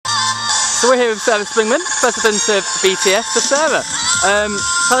So we're here with Sarah Springman, President of BTS. So Sarah,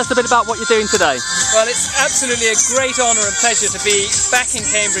 tell us a bit about what you're doing today. Well, it's absolutely a great honour and pleasure to be back in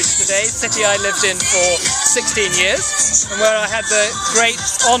Cambridge today, city I lived in for 16 years, and where I had the great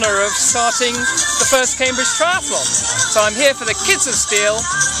honour of starting the first Cambridge Triathlon. So I'm here for the Kids of Steel,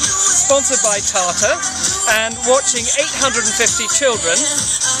 sponsored by Tata, and watching 850 children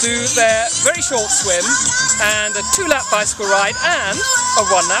do their very short swim and a 2-lap bicycle ride and a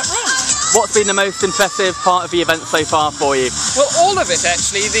 1-lap run. What's been the most impressive part of the event so far for you? Well, all of it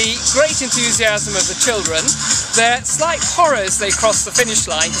actually. The great enthusiasm of the children, their slight horror as they crossed the finish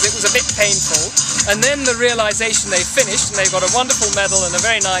line because it was a bit painful, and then the realisation they finished and they've got a wonderful medal and a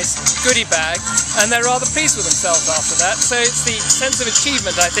very nice goodie bag, and they're rather pleased with themselves after that. So it's the sense of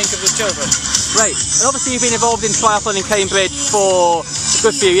achievement, I think, of the children. Great. And obviously you've been involved in triathlon in Cambridge for a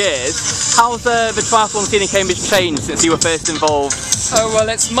good few years. How's the triathlon scene in Cambridge changed since you were first involved? Oh well,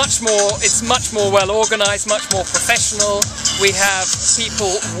 it's much more well organised, much more professional. We have people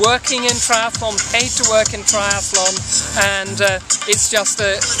working in triathlon, paid to work in triathlon, and it's just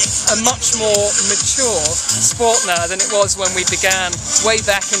a much more mature sport now than it was when we began way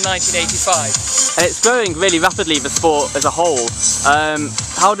back in 1985. And it's growing really rapidly, the sport as a whole.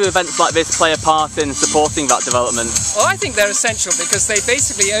 How do events like this play a part in supporting that development? Well, I think they're essential because they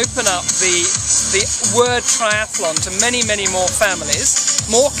basically open up the word triathlon to many, many more families.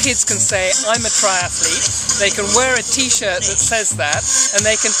 More kids can say, I'm a triathlete. They can wear a t-shirt that says that, and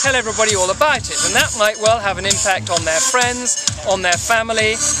they can tell everybody all about it. And that might well have an impact on their friends, on their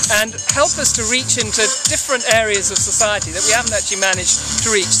family, and help us to reach into different areas of society that we haven't actually managed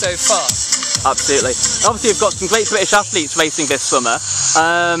to reach so far. Absolutely. Obviously you've got some great British athletes racing this summer.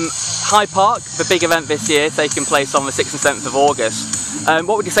 Hyde Park, the big event this year, taking place on the 6th and 7th of August.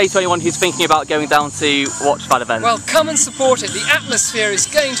 What would you say to anyone who's thinking about going down to watch that event? Well, come and support it. The atmosphere is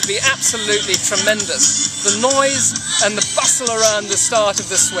going to be absolutely tremendous. The noise and the bustle around the start of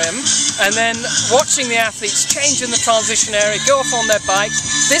the swim, and then watching the athletes change in the transition area, go off on their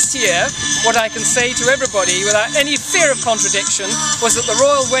bikes. This year, what I can say to everybody without any fear of contradiction was that the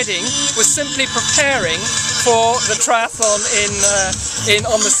royal wedding was simply preparing for the triathlon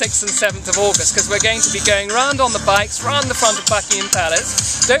on the 6th and 7th of August, because we're going to be going round on the bikes, round the front of Buckingham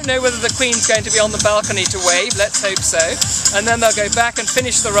Palace. Don't know whether the Queen's going to be on the balcony to wave, let's hope so, and then they'll go back and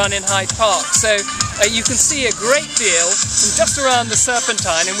finish the run in Hyde Park. So you can see a great deal from just around the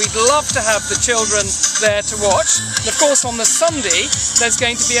Serpentine, and we'd love to have the children there to watch. And of course on the Sunday there's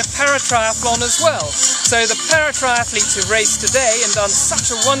going to be a para-triathlon as well. So the para-triathletes who've raced today and done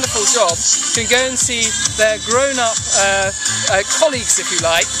such a wonderful job can go and see their grown-up colleagues, if you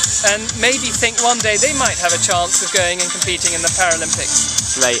like, and maybe think one day they might have a chance of going and competing in the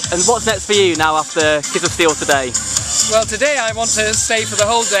Paralympics. Great. And what's next for you now after Kids of Steel today? Well, today I want to stay for the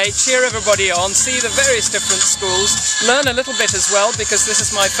whole day, cheer everybody on, see the various different schools, learn a little bit as well, because this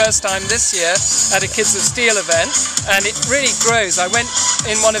is my first time this year at a Kids of Steel event, and it really grows. I went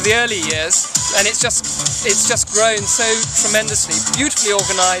in one of the early years, and it's just grown so tremendously, beautifully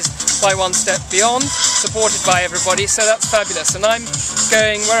organised by One Step Beyond, supported by everybody, so that's fabulous. And I'm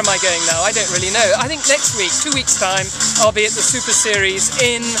going, where am I going now? I don't really know. I think next week, 2 weeks' time, I'll be at the Super Series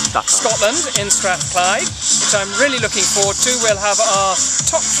in Scotland, in Strathclyde, which I'm really looking forward to. We'll have our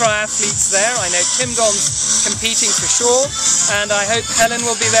top triathletes there. I know Tim Don's competing for sure, and I hope Helen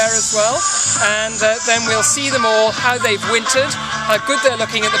will be there as well. And then we'll see them all, how they've wintered, how good they're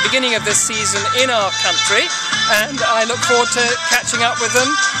looking at the beginning of this season in our country, and I look forward to catching up with them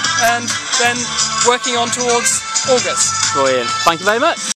and then working on towards August. Brilliant. Thank you very much.